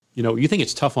You think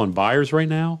it's tough on buyers right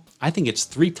now? I think it's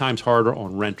 3 times harder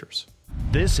on renters.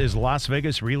 This is Las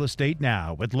Vegas Real Estate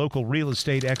Now with local real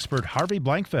estate expert Harvey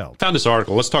Blankfeld. I found this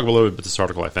article. Let's talk a little bit about this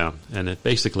article I found. And it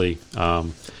basically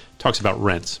talks about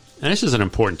rents. And this is an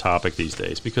important topic these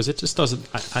days because it just doesn't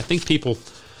 – I think people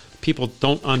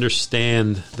don't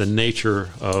understand the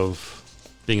nature of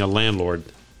being a landlord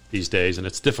these days, and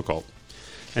it's difficult.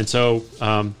 And so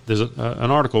there's an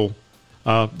article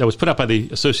that was put out by the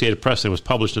Associated Press and was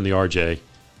published in the RJ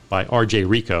by R.J.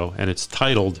 Rico, and it's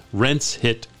titled "Rents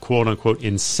Hit Quote-Unquote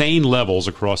Insane Levels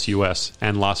Across U.S.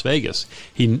 and Las Vegas."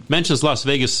 He mentions Las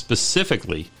Vegas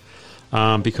specifically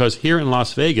because here in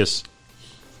Las Vegas,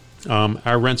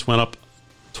 our rents went up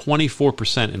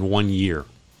 24% in 1 year,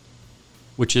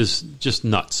 which is just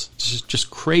nuts. It's just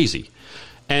crazy.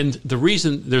 And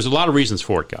there's a lot of reasons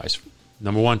for it, guys.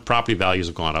 Number one, property values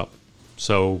have gone up.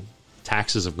 So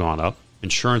taxes have gone up.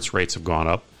 Insurance rates have gone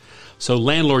up. So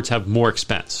landlords have more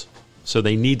expense. So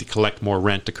they need to collect more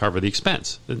rent to cover the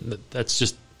expense. That's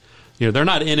just, they're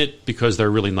not in it because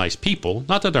they're really nice people.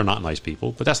 Not that they're not nice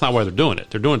people, but that's not why they're doing it.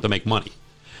 They're doing it to make money.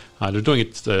 They're doing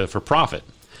it for profit.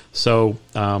 So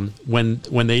when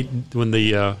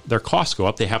their costs go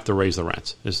up, they have to raise the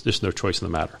rents. There's just no choice in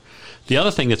the matter. The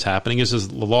other thing that's happening is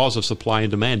the laws of supply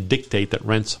and demand dictate that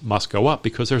rents must go up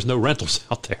because there's no rentals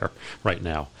out there right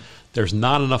now. There's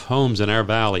not enough homes in our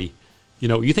valley.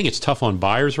 You think it's tough on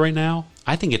buyers right now?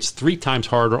 I think it's 3 times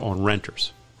harder on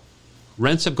renters.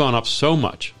 Rents have gone up so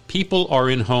much. People are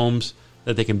in homes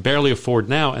that they can barely afford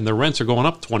now, and the rents are going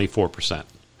up 24%.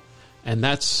 And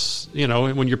that's,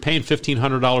 when you're paying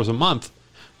 $1,500 a month,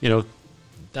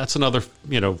 that's another,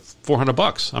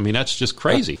 $400. I mean, that's just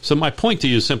crazy. So my point to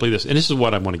you is simply this, and this is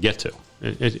what I want to get to.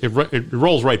 It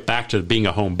rolls right back to being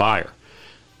a home buyer.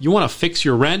 You want to fix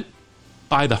your rent?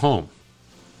 Buy the home.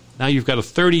 Now you've got a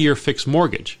 30-year fixed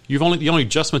mortgage. The only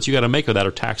adjustments you got to make of that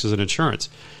are taxes and insurance.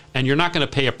 And you're not going to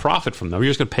pay a profit from them. You're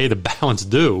just going to pay the balance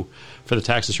due for the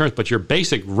tax insurance. But your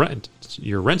basic rent,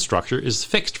 your rent structure is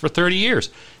fixed for 30 years.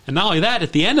 And not only that,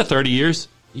 at the end of 30 years,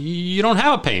 you don't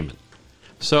have a payment.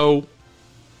 So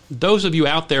those of you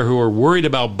out there who are worried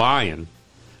about buying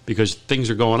because things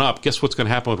are going up, guess what's going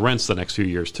to happen with rents the next few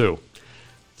years too?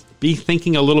 Be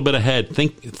thinking a little bit ahead.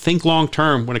 Think long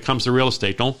term when it comes to real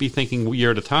estate. Don't be thinking year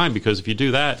at a time, because if you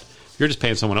do that, you're just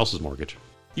paying someone else's mortgage.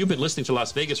 You've been listening to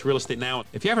Las Vegas Real Estate Now.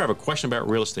 If you ever have a question about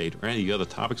real estate or any of the other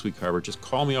topics we cover, just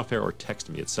call me off air or text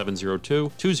me at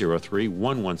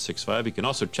 702-203-1165. You can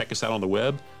also check us out on the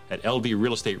web at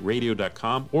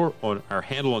lvrealestateradio.com or on our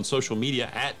handle on social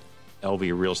media at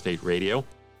LV Real Estate Radio.